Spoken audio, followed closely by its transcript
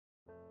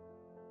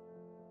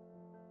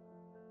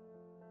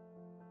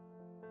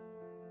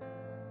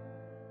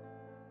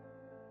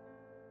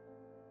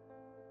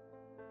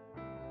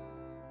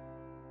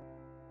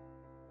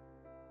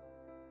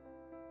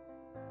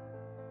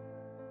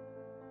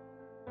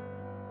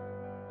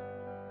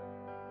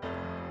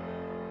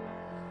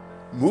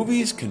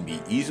Movies can be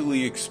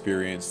easily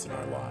experienced in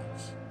our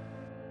lives.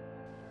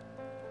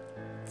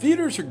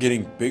 Theaters are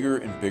getting bigger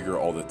and bigger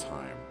all the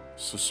time,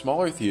 so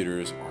smaller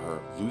theaters are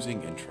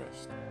losing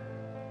interest.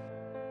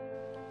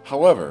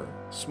 However,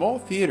 small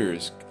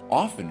theaters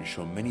often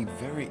show many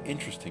very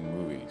interesting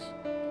movies.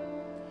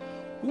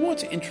 We want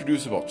to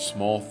introduce about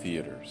small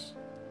theaters.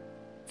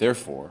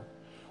 Therefore,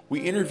 we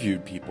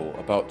interviewed people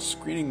about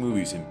screening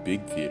movies in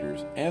big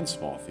theaters and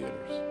small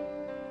theaters.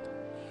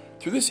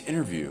 Through this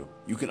interview,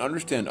 you can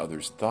understand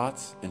others'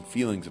 thoughts and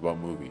feelings about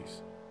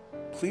movies.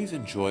 Please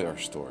enjoy our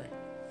story.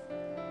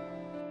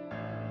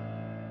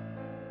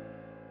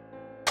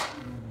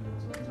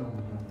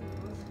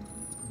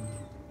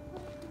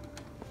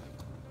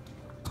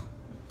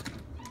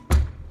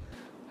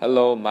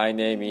 Hello, my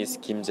name is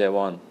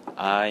Jaewon.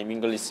 I'm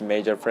English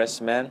major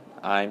freshman.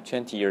 I'm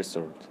 20 years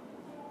old.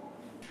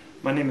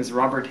 My name is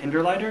Robert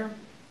Hinderliter.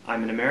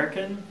 I'm an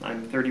American.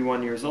 I'm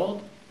 31 years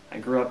old. I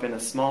grew up in a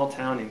small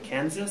town in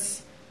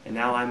Kansas, and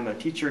now I'm a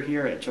teacher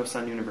here at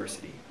Chosun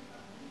University.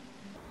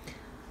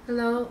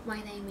 Hello,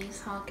 my name is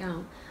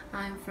Kyoung.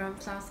 I'm from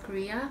South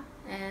Korea,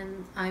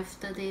 and I've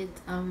studied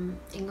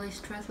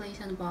English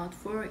translation about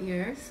 4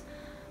 years,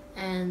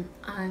 and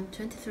I'm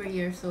 23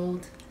 years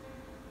old,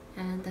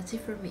 and that's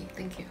it for me.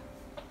 Thank you.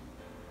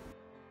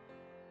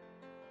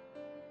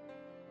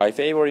 My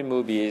favorite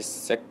movie is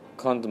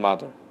Second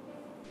Mother.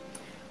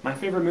 My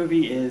favorite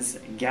movie is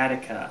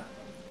Gattaca.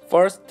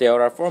 First, there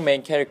are four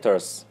main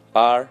characters: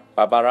 Bar,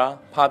 Barbara,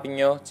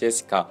 Pavigno,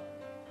 Jessica.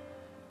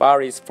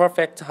 Bar is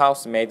perfect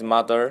housemaid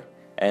mother,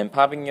 and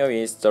Pavigno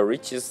is the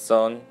richest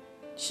son.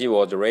 She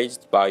was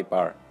raised by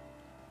Bar.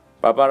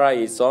 Barbara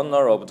is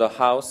owner of the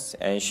house,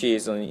 and she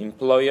is an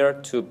employer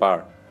to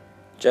Bar.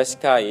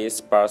 Jessica is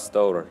Bar's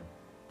daughter.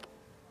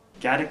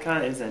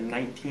 Gattaca is a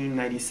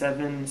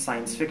 1997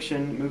 science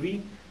fiction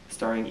movie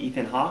starring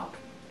Ethan Hawke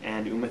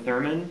and Uma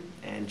Thurman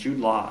and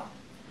Jude Law.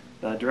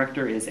 The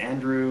director is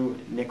Andrew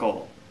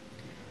Niccol.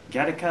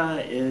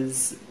 Gattaca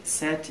is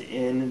set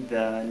in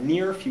the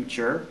near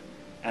future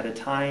at a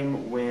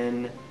time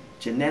when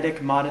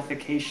genetic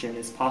modification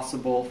is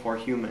possible for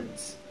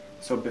humans.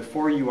 So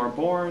before you are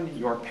born,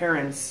 your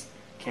parents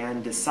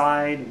can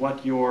decide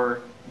what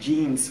your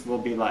genes will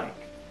be like.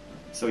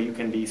 So you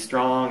can be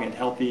strong and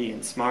healthy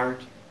and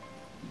smart.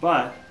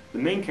 But the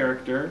main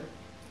character,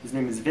 his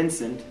name is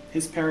Vincent,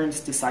 his parents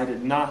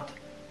decided not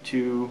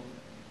to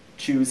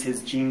choose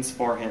his genes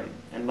for him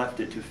and left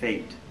it to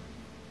fate.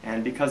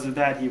 And because of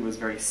that, he was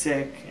very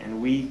sick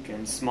and weak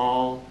and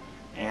small,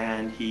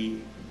 and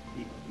he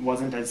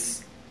wasn't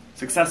as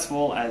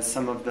successful as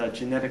some of the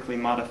genetically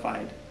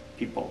modified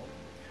people.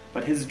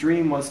 But his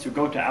dream was to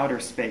go to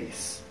outer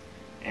space,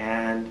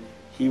 and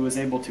he was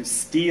able to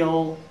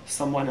steal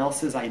someone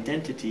else's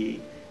identity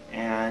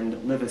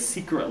and live a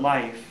secret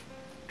life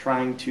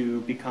trying to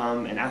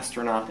become an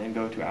astronaut and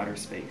go to outer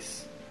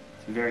space.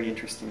 It's a very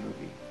interesting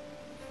movie.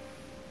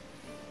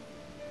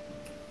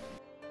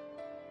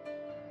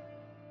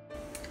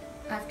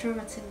 After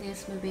watching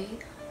this movie,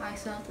 I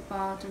thought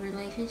about the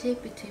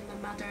relationship between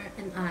my mother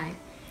and I.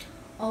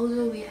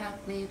 Although we have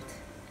lived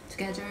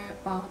together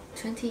about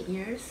 20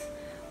 years,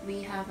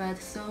 we have had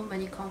so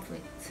many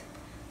conflicts.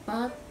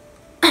 But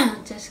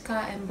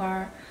Jessica and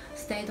Bar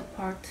stayed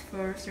apart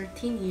for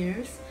 13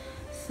 years,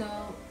 so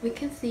we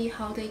can see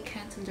how they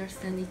can't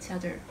understand each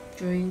other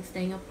during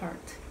staying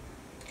apart.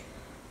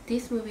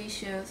 This movie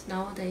shows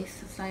nowadays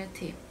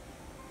society.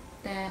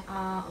 There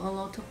are a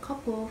lot of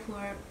couples who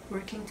are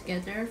working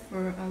together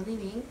for a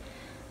living,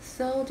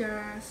 so there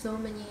are so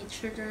many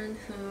children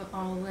who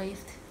are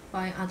raised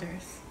by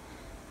others.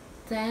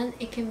 Then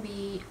it can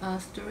be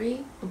a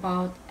story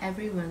about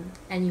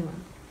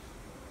anyone.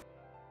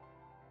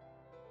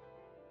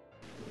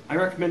 I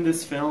recommend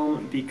this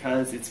film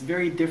because it's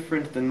very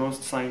different than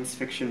most science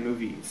fiction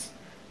movies.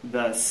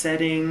 The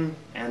setting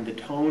and the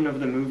tone of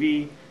the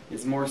movie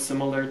is more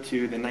similar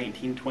to the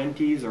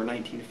 1920s or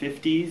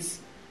 1950s,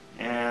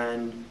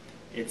 and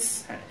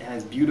it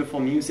has beautiful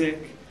music,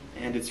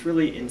 and it's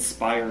really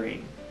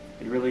inspiring.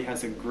 It really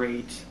has a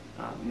great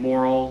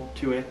moral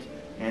to it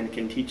and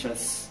can teach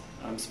us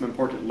some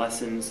important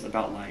lessons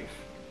about life.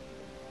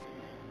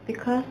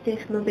 Because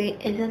this movie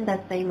isn't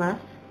that famous,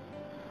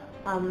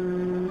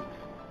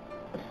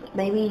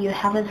 maybe you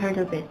haven't heard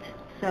of it.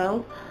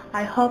 So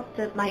I hope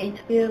that my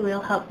interview will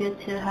help you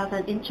to have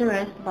an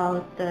interest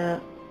about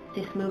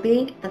this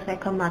movie, The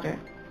Second Mother.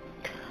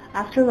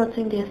 After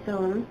watching this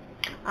film,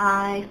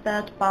 I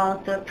thought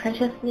about the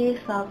preciousness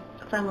of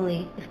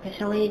family,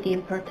 especially the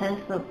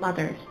importance of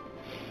mothers.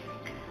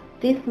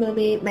 This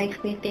movie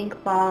makes me think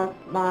about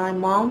my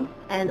mom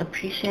and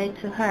appreciate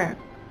to her.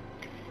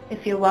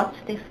 If you watch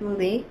this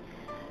movie,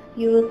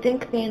 you will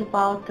think again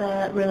about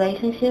the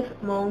relationship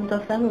among the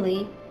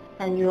family,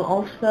 and you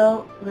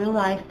also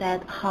realize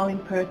that how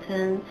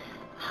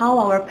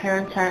our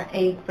parents are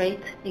a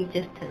great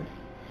existence.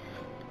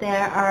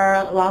 There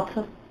are lots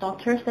of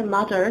daughters and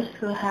mothers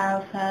who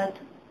have had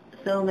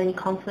so many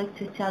conflicts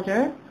with each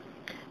other,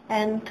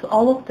 and to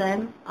all of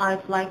them,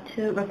 I'd like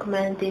to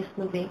recommend this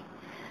movie.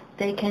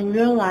 They can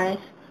realize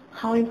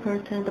how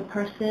important the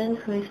person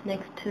who is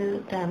next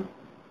to them.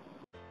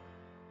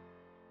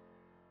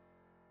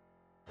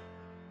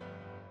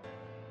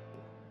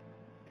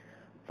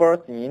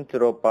 First in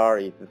intro bar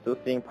is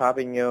soothing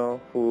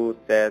Pavignon, who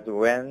says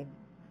when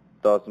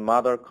does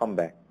mother come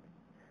back.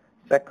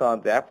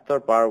 Second, after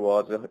bar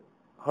was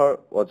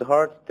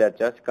heard that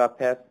Jessica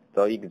passed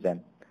the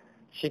exam.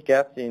 She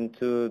gets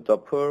into the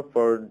pool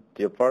for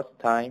the first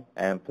time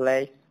and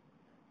plays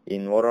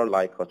in water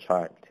like a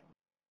child.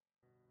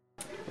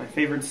 My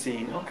favorite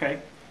scene, okay.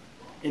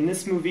 In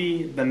this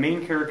movie, the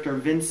main character,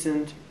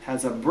 Vincent,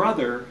 has a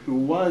brother who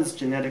was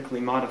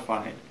genetically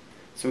modified.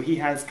 So he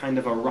has kind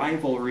of a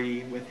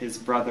rivalry with his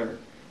brother,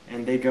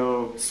 and they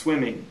go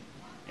swimming.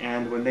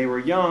 And when they were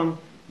young,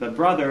 the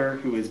brother,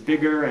 who is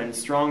bigger and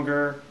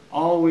stronger,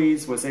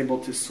 always was able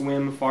to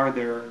swim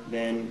farther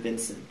than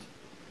Vincent.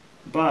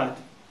 But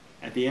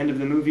at the end of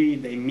the movie,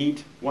 they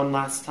meet one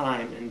last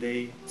time, and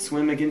they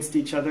swim against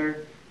each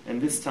other, and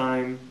this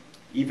time,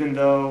 even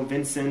though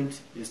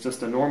Vincent is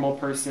just a normal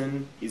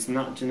person, he's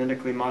not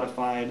genetically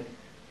modified,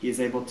 he is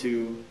able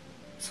to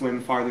swim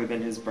farther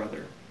than his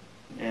brother.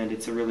 And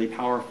it's a really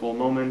powerful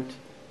moment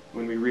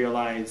when we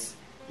realize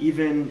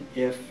even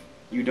if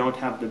you don't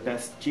have the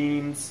best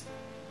genes,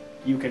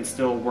 you can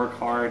still work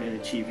hard and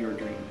achieve your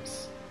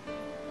dreams.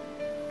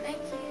 Thank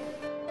you.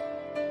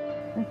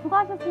 네,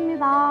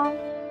 수고하셨습니다.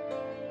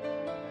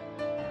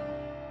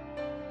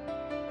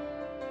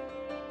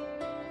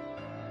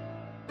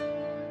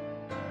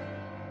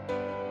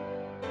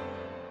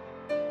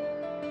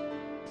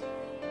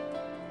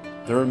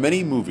 There are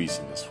many movies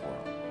in this world.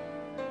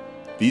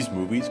 These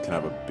movies can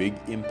have a big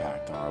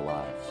impact on our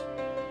lives.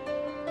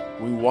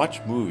 When we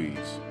watch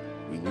movies,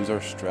 we lose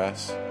our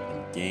stress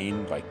and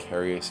gain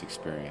vicarious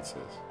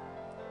experiences.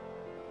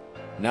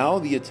 Now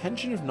the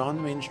attention of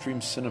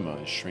non-mainstream cinema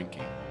is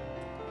shrinking.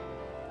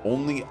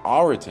 Only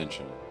our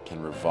attention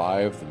can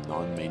revive the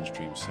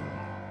non-mainstream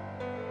cinema.